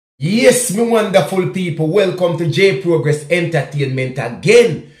Yes, me wonderful people, welcome to J Progress Entertainment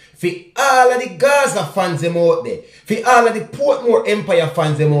again. For all of the Gaza fans them out there, for all of the Portmore Empire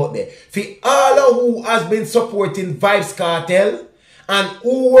fans them out there, for all of who has been supporting Vybz Kartel and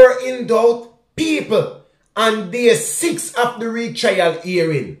who were in doubt, people, on day 6 of the retrial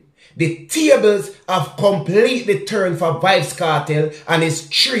hearing, the tables have completely turned for Vybz Kartel and his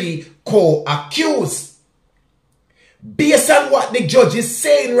 3 co-accused. Based on what the judge is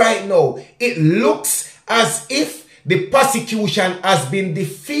saying right now, it looks as if the prosecution has been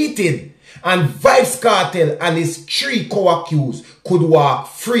defeated and Vybz Kartel and his 3 co-accused could walk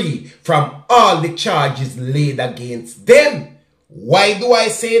free from all the charges laid against them. Why do I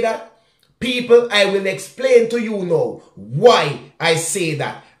say that? People, I will explain to you now why I say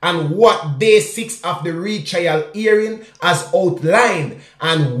that and what day 6 of the retrial hearing has outlined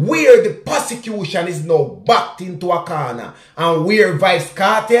and where the prosecution is now backed into a corner and where Vybz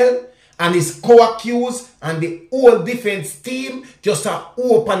Kartel and his co-accused and the whole defense team just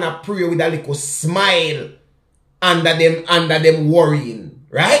open a prayer with a little smile under them worrying,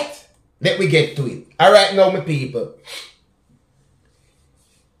 right? Let me get to it. All right now, my people.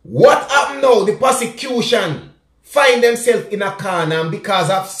 What happened now? The prosecution find themselves in a corner, and because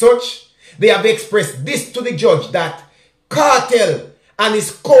of such, they have expressed this to the judge that Kartel and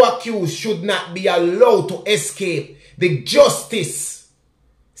his co-accused should not be allowed to escape. The justice,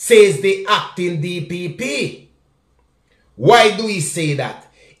 says the acting DPP. Why do he say that?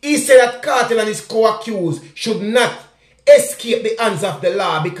 He said that Kartel and his co-accused should not escape the hands of the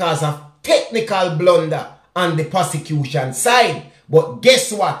law because of technical blunder on the prosecution side. But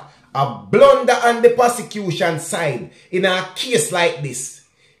guess what? A blunder on the prosecution side in a case like this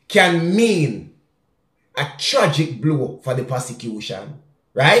can mean a tragic blow for the prosecution.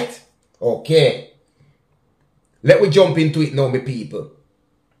 Right? Okay. Let me jump into it now, my people.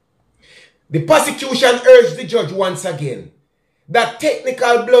 The prosecution urged the judge once again that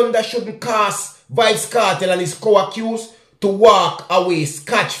technical blunder shouldn't cause Vybz Kartel and his co-accused to walk away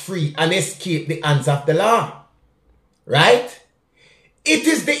scotch-free and escape the hands of the law. Right? It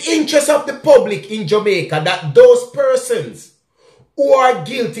is the interest of the public in Jamaica that those persons who are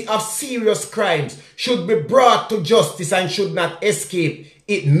guilty of serious crimes should be brought to justice and should not escape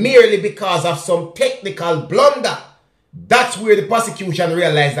it merely because of some technical blunder. That's where the prosecution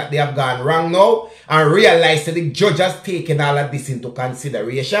realized that they have gone wrong now and realized that the judge has taken all of this into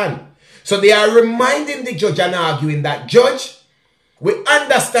consideration. So they are reminding the judge and arguing that, Judge, we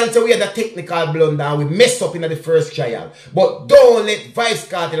understand so we had a technical blunder and we messed up in the first trial. But don't let Vybz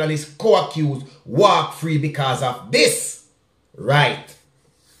Kartel and his co-accused walk free because of this. Right.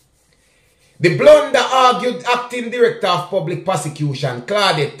 The blunder, argued acting director of public prosecution,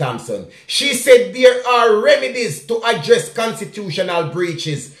 Claudette Thompson. She said there are remedies to address constitutional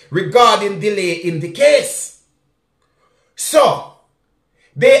breaches regarding delay in the case. So,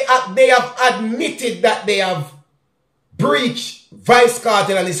 they have admitted that they have breached Vybz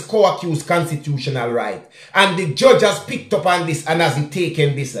Kartel and his co-accused constitutional right. And the judge has picked up on this and hasn't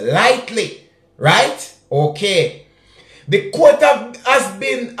taken this lightly. Right? Okay. The court have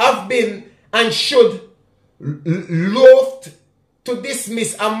been and should loathe to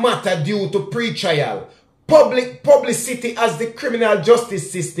dismiss a matter due to pre-trial. Public publicity as the criminal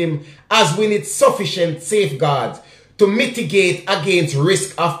justice system has with its sufficient safeguards to mitigate against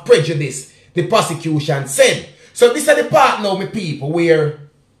risk of prejudice, the prosecution said. So this is the part now, my people, where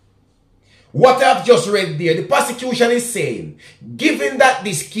what I've just read there, the prosecution is saying, given that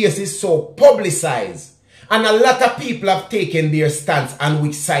this case is so publicized, and a lot of people have taken their stance on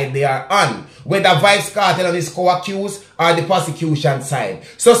which side they are on, whether Vybz Kartel and his co-accused or the prosecution side.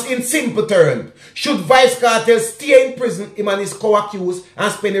 So in simple terms, should Vybz Kartel stay in prison, him and his co-accused,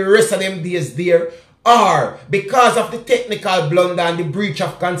 and spend the rest of them days there? Or, because of the technical blunder and the breach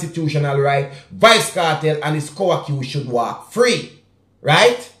of constitutional right, Vybz Kartel and his co-accused should walk free.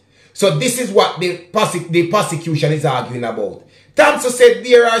 Right? So this is what the prosecution is arguing about. Thompson said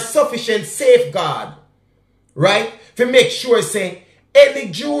there are sufficient safeguards, right, to make sure, say, any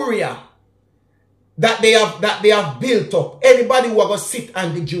jury that they have built up, anybody who are going to sit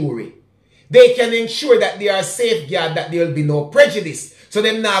on the jury, they can ensure that they are safeguard, that there will be no prejudice. So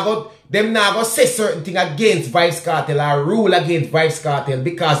them now go say certain thing against Vybz Kartel or rule against Vybz Kartel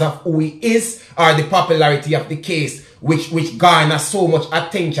because of who he is or the popularity of the case, which garners so much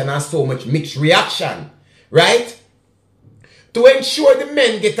attention and so much mixed reaction. Right? To ensure the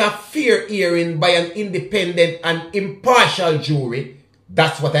men get a fair hearing by an independent and impartial jury,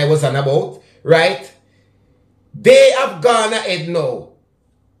 that's what I was on about, right? They have gone ahead now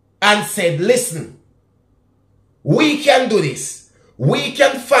and said, listen, we can do this. we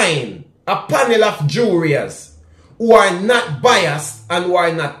can find a panel of jurors who are not biased and who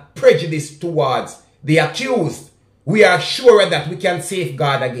are not prejudiced towards the accused, we are sure that we can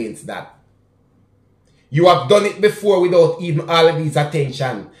safeguard against that. You have done it before without even all of these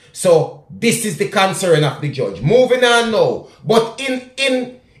attention. So this is the concern of the judge. Moving on now. But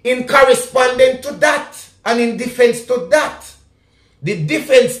in corresponding to that and in defense to that, the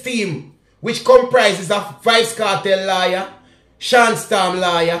defense team, which comprises of Vybz Kartel lawyer, Sean Storm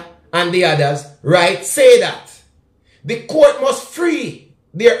lawyer, and the others, right, say that the court must free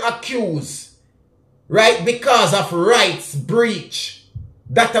their accused, right, because of rights breach.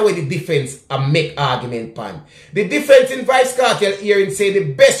 That's the way the defense make argument pan. The defense in Vybz Kartel hearing say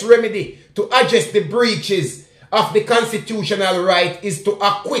the best remedy to address the breaches of the constitutional right is to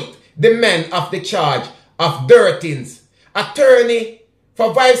acquit the men of the charge of dirtings. Attorney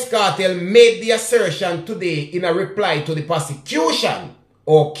for Vybz Kartel made the assertion today in a reply to the prosecution.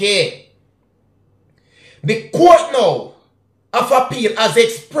 Okay. The court now of appeal has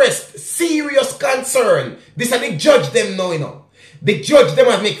expressed serious concern. This is the judge them now, you know. The judge them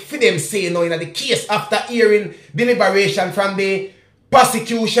have make for them say, you know, in the case after hearing deliberation from the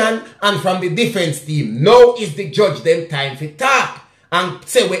prosecution and from the defense team. Now is the judge them time for talk and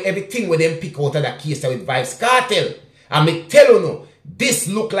say where everything with them pick out of the case with Vybz Kartel. And me tell you no, this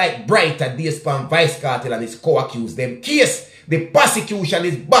look like brighter days from Vybz Kartel and his co-accused them case. The prosecution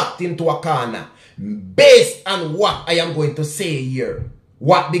is backed into a corner based on what I am going to say here.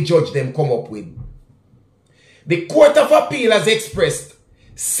 What the judge them come up with. The Court of Appeal has expressed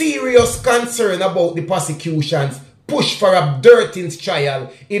serious concern about the prosecution's push for a dirtings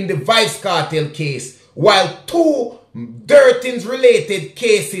trial in the Vybz Kartel case, while two dirtings related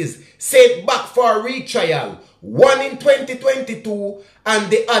cases sent back for retrial, one in 2022 and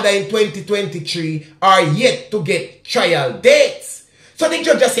the other in 2023, are yet to get trial dates. So the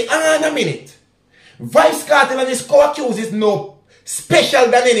judge just say, in a minute, Vybz Kartel and his co-accused is no special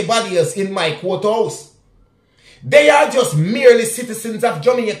than anybody else in my courthouse. They are just merely citizens of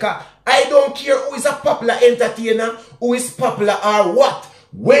Jamaica. I don't care who is a popular entertainer, who is popular or what.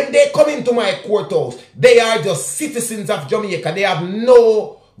 When they come into my courthouse, they are just citizens of Jamaica. They have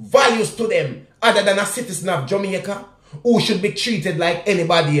no values to them other than a citizen of Jamaica who should be treated like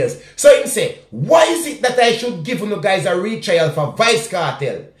anybody else. So him say, why is it that I should give you guys a retrial for Vybz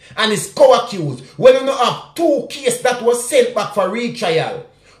Kartel and his co-accused when you have two cases that was sent back for retrial?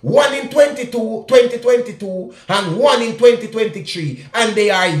 One in 2022 and one in 2023, and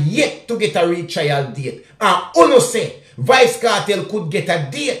they are yet to get a retrial date. And Uno say Vybz Kartel could get a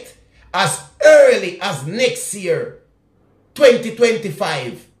date as early as next year,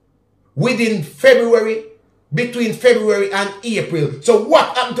 2025, within February, between February and April. So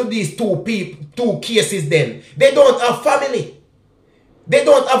what happened to these two cases then? They don't have family. They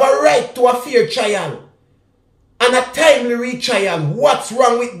don't have a right to a fair trial. And a timely retrial. What's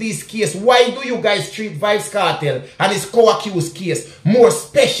wrong with this case? Why do you guys treat Vybz Kartel and his co-accused case more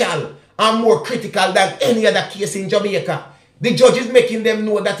special and more critical than any other case in Jamaica? The judge is making them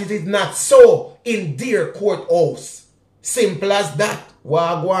know that it is not so in their courthouse. Simple as that.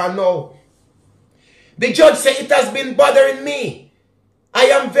 Wagwan now. The judge said it has been bothering me. I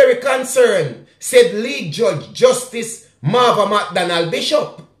am very concerned, said lead judge Justice Marva McDonald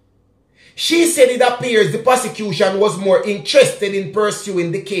Bishop. She said it appears the prosecution was more interested in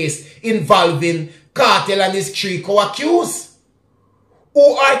pursuing the case involving Kartel and his three co-accused, who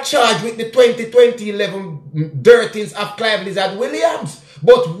are charged with the 2011 dirtings of Clive Lizard Williams.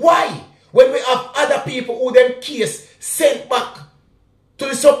 But why, when we have other people who them case sent back to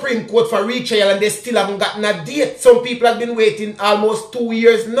the Supreme Court for retrial and they still haven't gotten a date? Some people have been waiting almost 2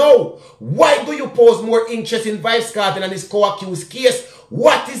 years now. Why do you pose more interest in Vybz Kartel and his co-accused case?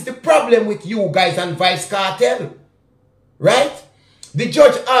 What is the problem with you guys and Vybz Kartel? Right? The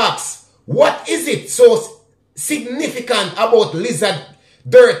judge asks, what is it so significant about Lizard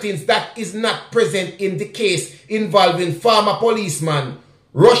dirtings that is not present in the case involving former policeman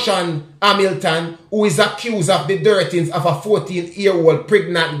Russian Hamilton, who is accused of the dirtings of a 14-year-old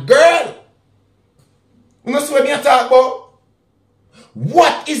pregnant girl? You know what I talk about?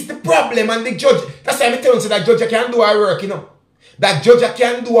 What is the problem? And the judge, that's why I'm telling you that judge can do her work, you know. That judge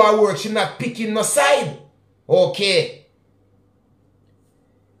can do her work, she's not picking no side. Okay.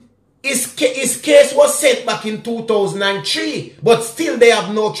 His case was sent back in 2003, but still they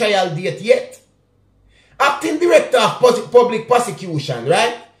have no trial date yet. Acting Director of Public Prosecution,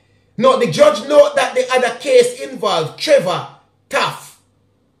 right? Now, the judge note that the other case involved Trevor Taff,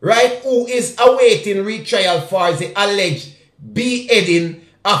 right, who is awaiting retrial for the alleged beheading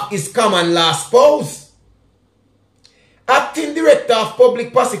of his common law spouse. Acting Director of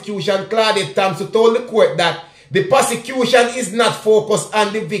Public Prosecution Claudette Thompson told the court that the prosecution is not focused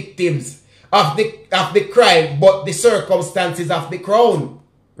on the victims of the crime, but the circumstances of the crown.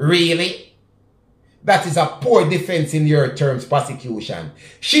 Really? That is a poor defense in your terms, prosecution.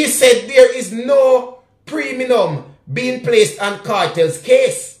 She said there is no premium being placed on Kartel's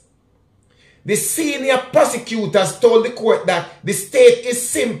case. The senior prosecutors told the court that the state is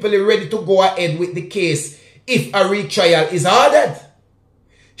simply ready to go ahead with the case if a retrial is ordered.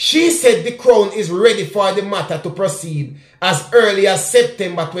 She said the Crown is ready for the matter to proceed as early as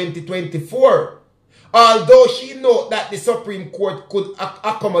September 2024. Although she noted that the Supreme Court could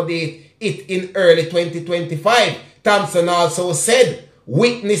accommodate it in early 2025, Thompson also said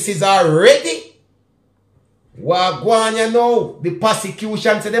witnesses are ready. Wagwan, you know, the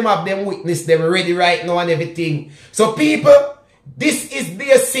prosecution said them have them witness them ready right now and everything. So people, this is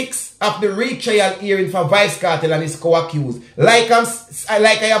day 6 of the retrial hearing for Vybz Kartel and his co-accused. Like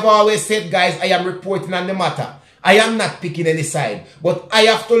I have always said, guys, I am reporting on the matter. I am not picking any side. But I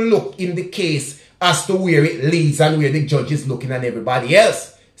have to look in the case as to where it leads and where the judge is looking and everybody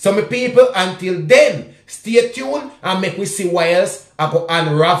else. So my people, until then, stay tuned and make we see what else I go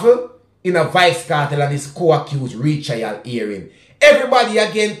unravel in a Vybz Kartel and his co-accused retrial hearing. Everybody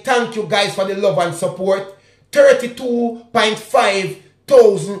again, thank you guys for the love and support. 32.5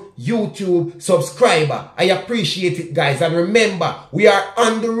 thousand YouTube subscriber. I appreciate it, guys. And remember, we are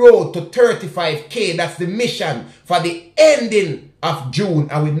on the road to 35K. That's the mission for the ending of June.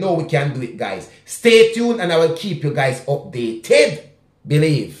 And we know we can do it, guys. Stay tuned and I will keep you guys updated.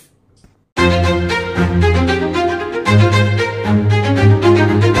 Believe.